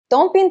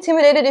Don't be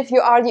intimidated if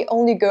you are the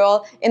only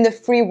girl in the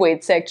free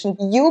weight section.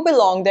 You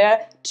belong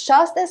there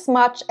just as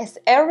much as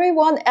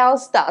everyone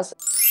else does.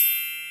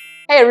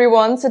 Hey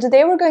everyone, so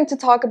today we're going to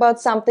talk about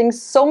something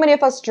so many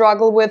of us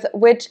struggle with,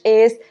 which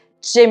is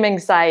gym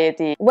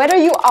anxiety. Whether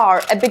you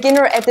are a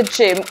beginner at the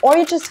gym or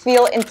you just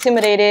feel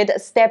intimidated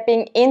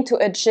stepping into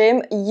a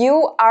gym,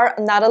 you are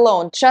not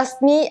alone.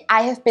 Trust me,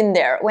 I have been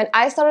there. When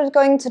I started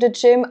going to the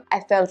gym,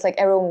 I felt like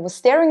everyone was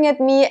staring at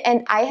me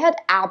and I had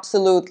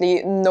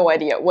absolutely no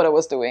idea what I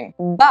was doing.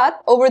 But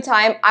over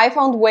time, I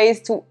found ways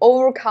to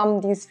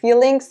overcome these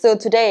feelings. So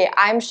today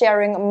I'm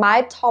sharing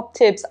my top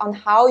tips on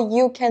how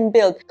you can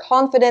build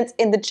confidence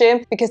in the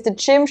gym, because the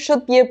gym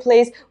should be a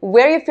place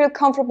where you feel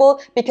comfortable,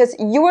 because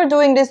you are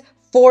doing this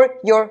for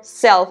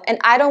yourself. And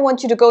I don't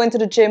want you to go into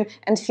the gym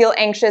and feel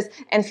anxious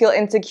and feel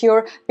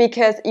insecure,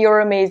 because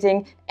you're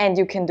amazing and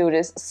you can do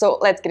this. So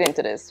let's get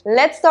into this.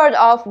 Let's start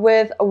off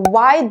with,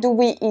 why do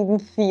we even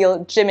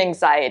feel gym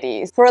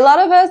anxiety? For a lot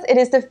of us, it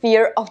is the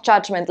fear of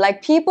judgment.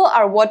 Like, people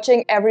are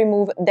watching every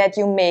move that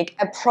you make.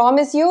 I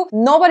promise you,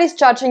 nobody's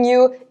judging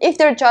you. If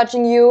they're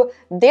judging you,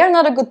 they're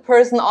not a good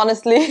person,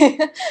 honestly.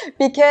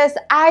 Because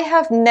I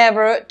have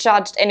never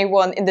judged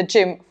anyone in the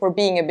gym for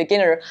being a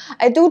beginner.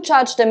 I do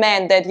judge the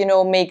men that,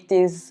 make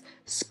these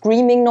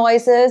screaming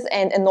noises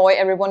and annoy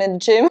everyone in the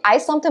gym. I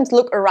sometimes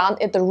look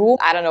around at the room.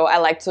 I don't know, I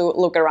like to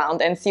look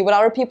around and see what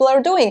other people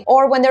are doing.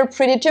 Or when they're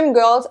pretty gym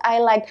girls, I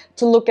like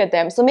to look at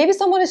them. So maybe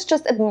someone is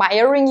just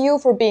admiring you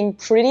for being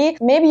pretty.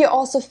 Maybe you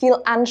also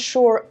feel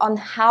unsure on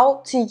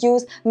how to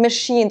use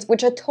machines,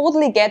 which I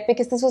totally get,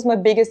 because this was my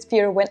biggest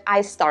fear when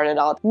I started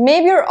out.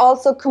 Maybe you're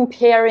also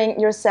comparing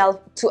yourself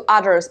to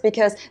others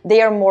because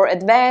they are more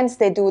advanced,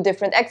 they do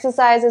different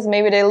exercises,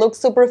 maybe they look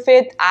super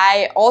fit.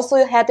 I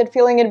also had that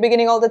feeling in the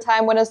beginning all the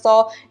time when I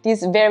saw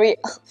these very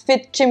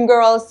fit gym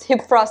girls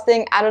hip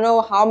thrusting I don't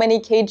know how many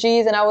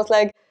kgs, and I was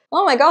like,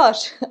 oh my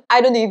gosh,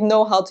 I don't even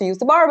know how to use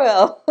the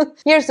barbell.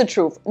 Here's the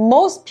truth.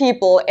 Most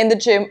people in the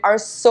gym are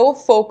so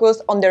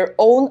focused on their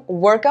own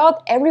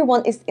workout.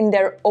 Everyone is in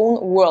their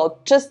own world.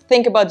 Just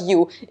think about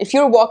you. If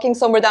you're walking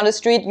somewhere down the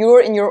street,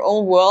 you're in your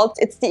own world.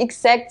 It's the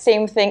exact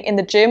same thing in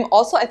the gym.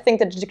 Also, I think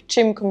that the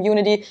gym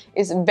community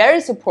is very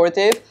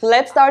supportive.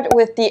 Let's start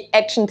with the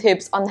action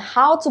tips on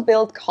how to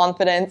build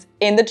confidence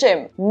in the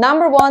gym.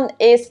 Number one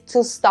is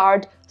to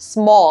start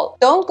small.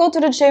 Don't go to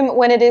the gym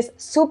when it is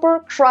super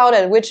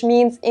crowded, which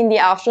means in the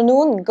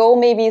afternoon. Go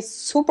maybe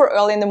super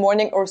early in the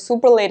morning or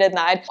super late at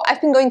night. I've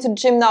been going to the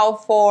gym now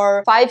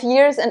for 5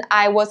 years, and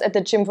I was at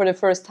the gym for the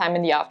first time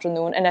in the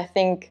afternoon, and I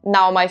think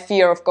now my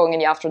fear of going in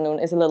the afternoon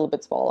is a little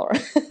bit smaller.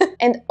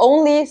 And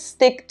only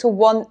stick to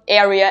one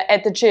area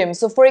at the gym.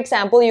 So for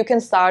example, you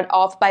can start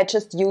off by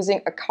just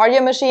using a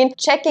cardio machine,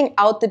 checking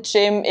out the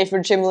gym if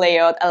your gym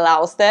layout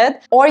allows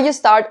that. Or you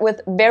start with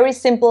very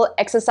simple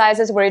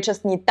exercises where you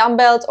just need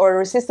dumbbells or a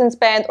resistance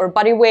band or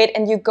body weight,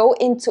 and you go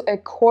into a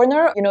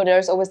corner.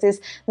 There's always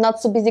this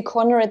not so busy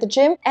corner at the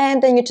gym,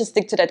 and then you just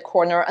stick to that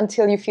corner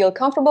until you feel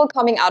comfortable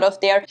coming out of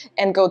there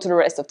and go to the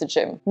rest of the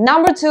gym.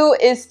 Number two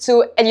is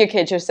to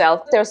educate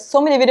yourself. There's so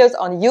many videos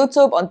on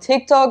YouTube, on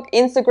TikTok,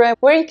 Instagram,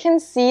 where you can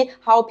see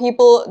how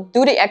people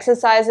do the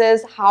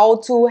exercises, how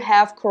to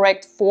have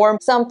correct form.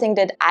 Something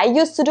that I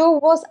used to do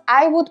was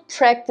I would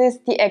practice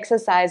the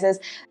exercises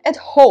at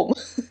home.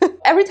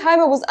 Every time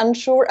I was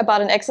unsure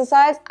about an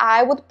exercise,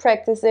 I would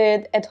practice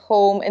it at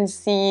home and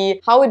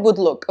see how it would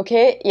look,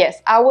 okay?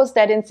 Yes, I was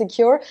that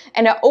insecure,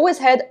 and I always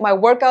had my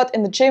workout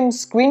in the gym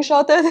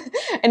screenshotted,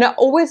 and I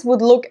always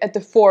would look at the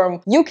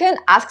form. You can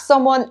ask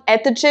someone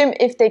at the gym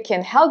if they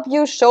can help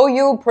you, show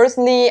you.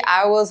 Personally,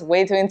 I was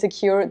way too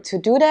insecure to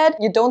do that.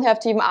 You don't have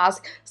to even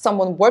ask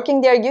someone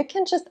working there. You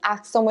can just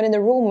ask someone in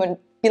the room and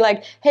be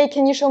like, hey,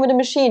 can you show me the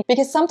machine?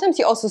 Because sometimes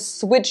you also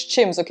switch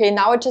gyms, okay?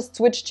 Now I just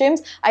switched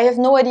gyms. I have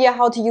no idea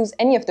how to use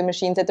any of the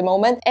machines at the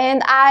moment,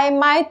 and I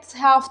might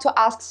have to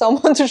ask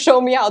someone to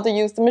show me how to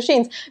use the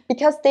machines,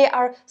 because they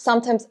are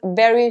sometimes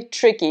very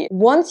tricky.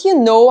 Once you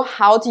know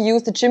how to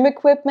use the gym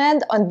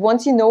equipment and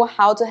once you know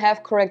how to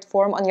have correct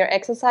form on your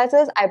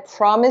exercises, I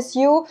promise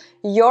you,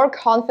 your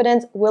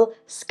confidence will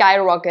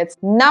skyrocket.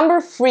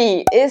 Number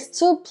three is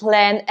to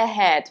plan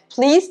ahead.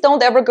 Please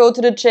don't ever go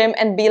to the gym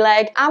and be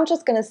like, I'm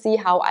just gonna see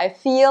how I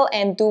feel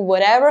and do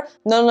whatever.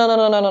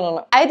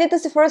 No. I did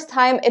this the first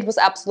time. It was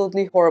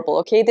absolutely horrible,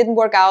 okay? It didn't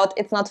work out.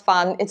 It's not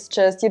fun. It's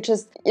just, you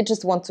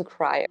just want to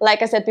cry.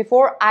 Like I said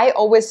before, I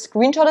always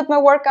screenshotted my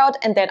workout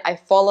and then I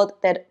followed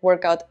that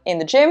workout in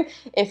the gym.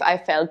 If I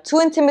felt too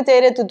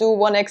intimidated to do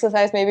one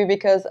exercise, maybe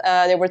because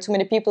there were too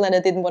many people and I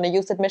didn't want to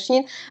use that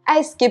machine,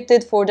 I skipped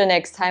it for the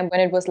next time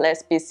when it was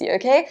less busy,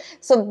 okay?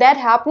 So that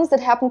happens. That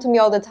happened to me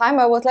all the time.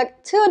 I was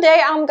like,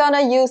 today I'm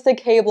gonna use the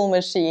cable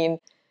machine.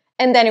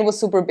 And then it was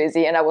super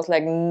busy and I was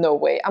like, no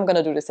way, I'm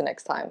gonna do this the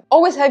next time.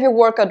 Always have your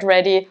workout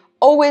ready.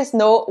 always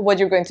know what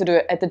you're going to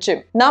do at the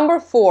gym. Number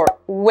 4,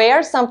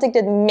 wear something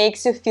that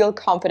makes you feel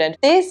confident.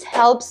 This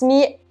helps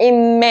me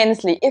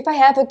immensely. If I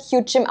have a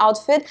cute gym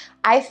outfit,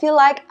 I feel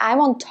like I'm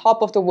on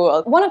top of the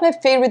world. One of my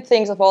favorite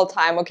things of all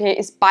time, okay,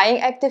 is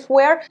buying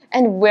activewear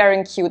and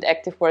wearing cute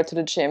activewear to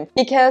the gym,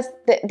 because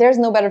there's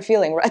no better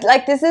feeling, right?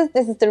 Like this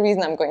is the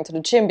reason I'm going to the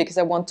gym, because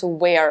I want to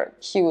wear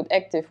cute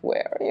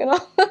activewear, you know?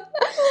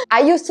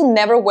 I used to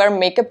never wear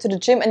makeup to the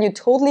gym, and you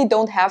totally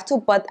don't have to,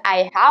 but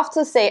I have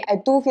to say I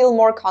do feel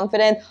more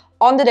confident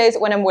on the days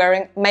when I'm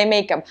wearing my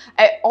makeup.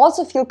 I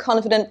also feel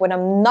confident when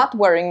I'm not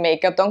wearing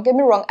makeup. Don't get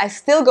me wrong, I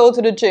still go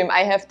to the gym.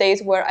 I have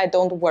days where I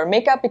don't wear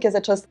makeup because I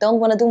just don't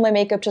want to do my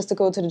makeup just to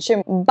go to the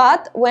gym.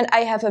 But when I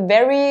have a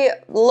very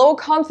low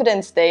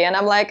confidence day and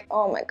I'm like,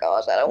 oh my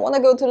gosh, I don't want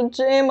to go to the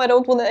gym, I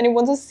don't want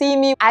anyone to see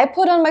me, I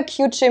put on my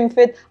cute gym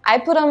fit, I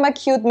put on my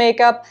cute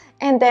makeup,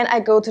 and then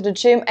I go to the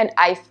gym and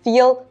I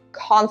feel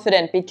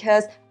confident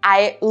because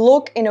I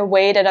look in a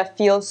way that I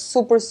feel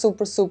super,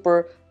 super,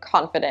 super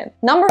confident.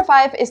 Number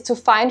 5 is to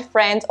find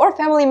friends or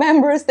family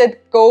members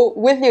that go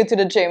with you to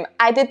the gym.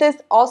 I did this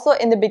also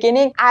in the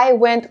beginning. I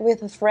went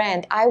with a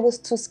friend. I was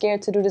too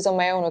scared to do this on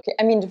my own, okay?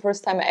 I mean, the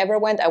first time I ever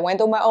went, I went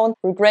on my own,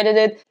 regretted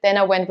it, then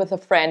I went with a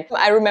friend.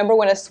 I remember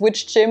when I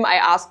switched gym, I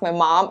asked my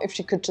mom if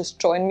she could just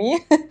join me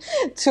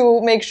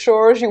to make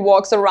sure she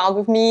walks around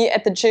with me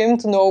at the gym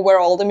to know where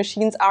all the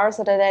machines are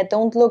so that I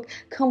don't look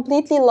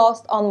completely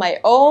lost on my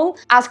own.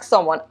 Ask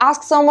someone,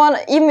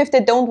 even if they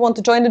don't want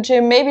to join the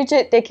gym, maybe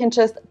they can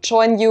just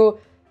join you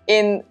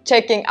in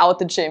checking out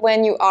the gym.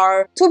 When you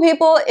are 2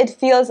 people, it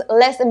feels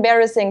less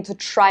embarrassing to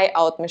try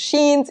out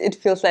machines, it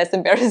feels less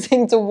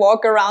embarrassing to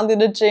walk around in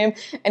the gym,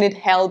 and it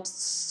helps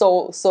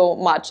so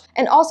much.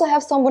 And also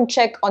have someone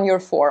check on your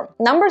form.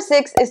 Number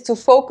 6 is to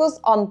focus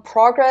on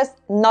progress,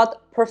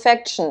 not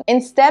perfection.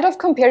 Instead of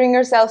comparing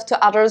yourself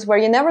to others where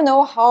you never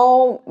know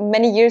how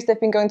many years they've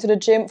been going to the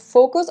gym,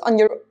 focus on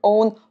your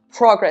own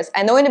progress.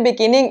 I know in the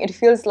beginning it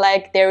feels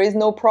like there is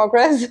no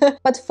progress,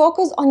 but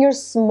focus on your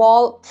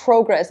small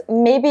progress.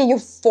 Maybe your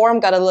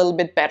form got a little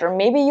bit better.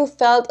 Maybe you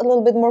felt a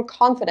little bit more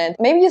confident.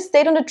 Maybe you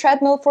stayed on the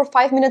treadmill for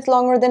 5 minutes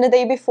longer than the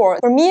day before.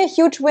 For me, a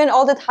huge win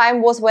all the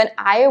time was when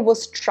I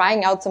was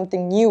trying out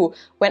something new,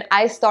 when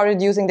I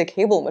started using the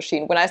cable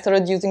machine, when I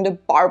started using the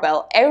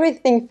barbell.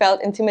 Everything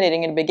felt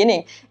intimidating in the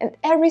beginning, and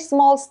every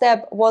small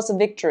step was a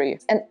victory.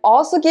 And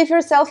also give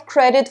yourself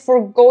credit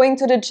for going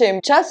to the gym.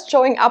 Just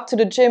showing up to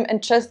the gym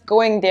and just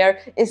going there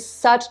is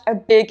such a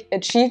big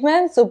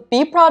achievement. So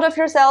be proud of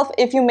yourself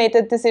if you made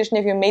that decision,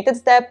 if you made that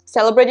step.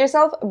 Celebrate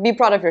yourself, be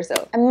proud of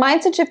yourself. A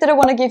mindset shift that I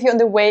want to give you on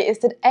the way is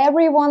that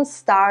everyone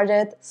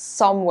started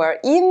somewhere.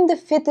 Even the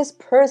fittest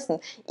person,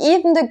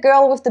 even the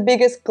girl with the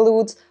biggest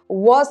glutes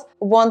was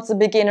once a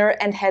beginner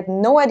and had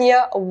no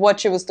idea what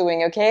she was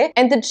doing, okay?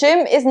 And the gym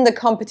isn't a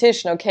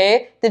competition,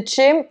 okay? The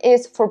gym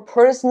is for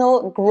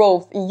personal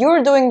growth.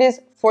 You're doing this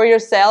for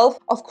yourself.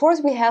 Of course,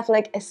 we have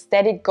like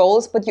aesthetic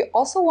goals, but you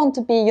also want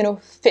to be, you know,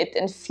 fit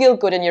and feel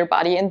good in your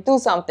body and do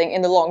something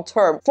in the long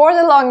term. For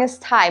the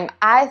longest time,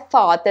 I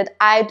thought that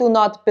I do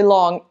not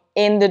belong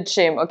in the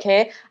gym,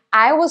 okay?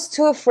 I was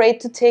too afraid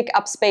to take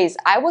up space.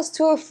 I was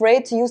too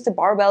afraid to use the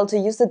barbell, to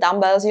use the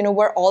dumbbells, you know,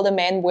 where all the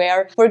men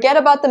wear. Forget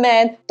about the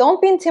men.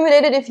 Don't be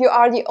intimidated if you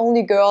are the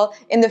only girl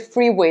in the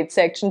free weight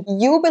section.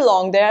 You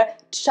belong there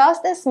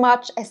just as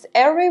much as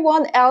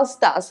everyone else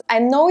does. I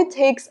know it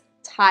takes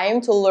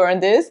time to learn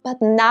this, but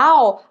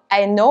now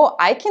I know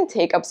I can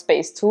take up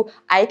space too.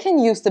 I can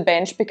use the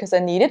bench because I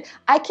need it.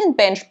 I can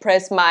bench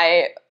press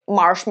my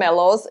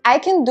marshmallows. I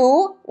can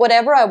do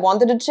whatever I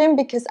want at the gym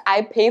because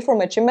I pay for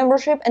my gym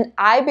membership and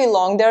I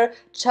belong there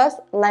just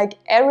like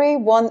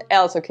everyone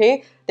else,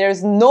 okay?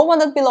 There's no one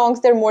that belongs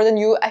there more than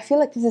you. I feel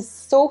like this is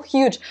so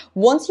huge.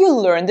 Once you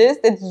learn this,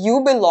 that you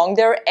belong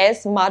there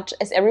as much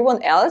as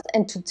everyone else,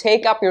 and to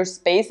take up your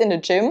space in the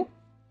gym,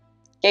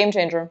 game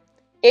changer.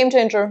 Game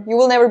changer. You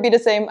will never be the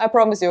same, I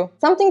promise you.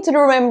 Something to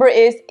remember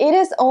is it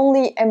is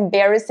only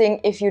embarrassing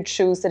if you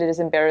choose that it is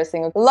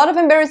embarrassing. A lot of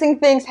embarrassing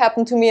things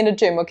happen to me in the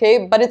gym,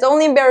 okay? But it's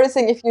only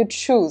embarrassing if you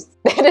choose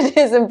that it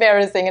is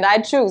embarrassing, and I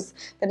choose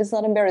that it's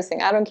not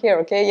embarrassing. I don't care,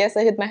 okay? Yes,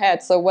 I hit my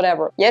head, so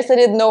whatever. Yes, I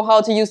didn't know how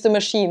to use the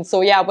machine,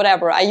 so yeah,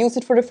 whatever. I used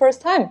it for the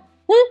first time.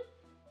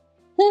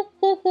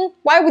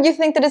 Why would you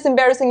think that it's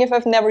embarrassing if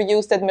I've never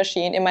used that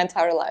machine in my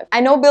entire life?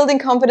 I know building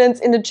confidence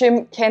in the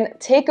gym can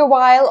take a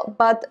while,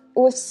 but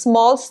with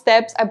small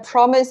steps, I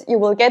promise you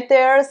will get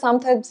there.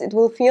 Sometimes it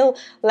will feel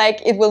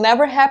like it will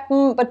never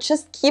happen, but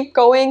just keep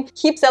going,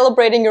 keep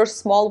celebrating your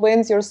small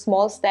wins, your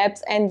small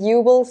steps, and you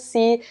will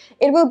see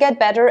it will get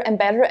better and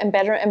better and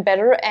better and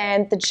better,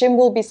 and the gym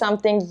will be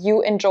something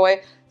you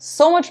enjoy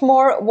so much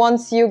more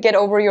once you get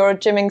over your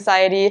gym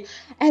anxiety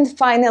and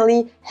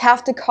finally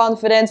have the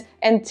confidence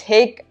and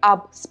take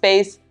up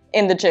space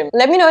in the gym.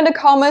 Let me know in the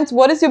comments,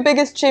 what is your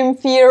biggest gym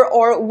fear,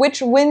 or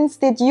which wins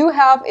did you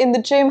have in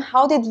the gym?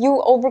 How did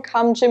you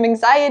overcome gym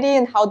anxiety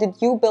and how did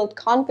you build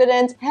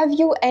confidence? Have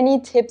you any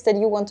tips that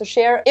you want to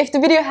share? If the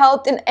video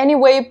helped in any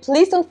way,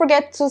 please don't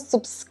forget to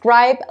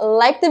subscribe,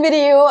 like the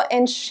video,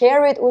 and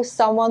share it with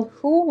someone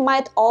who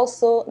might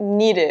also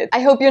need it.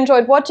 I hope you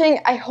enjoyed watching.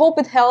 I hope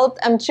it helped.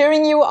 I'm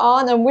cheering you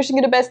on. I'm wishing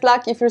you the best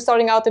luck if you're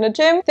starting out in a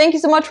gym. Thank you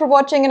so much for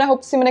watching, and I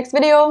hope to see you in my next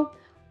video.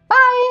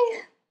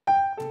 Bye!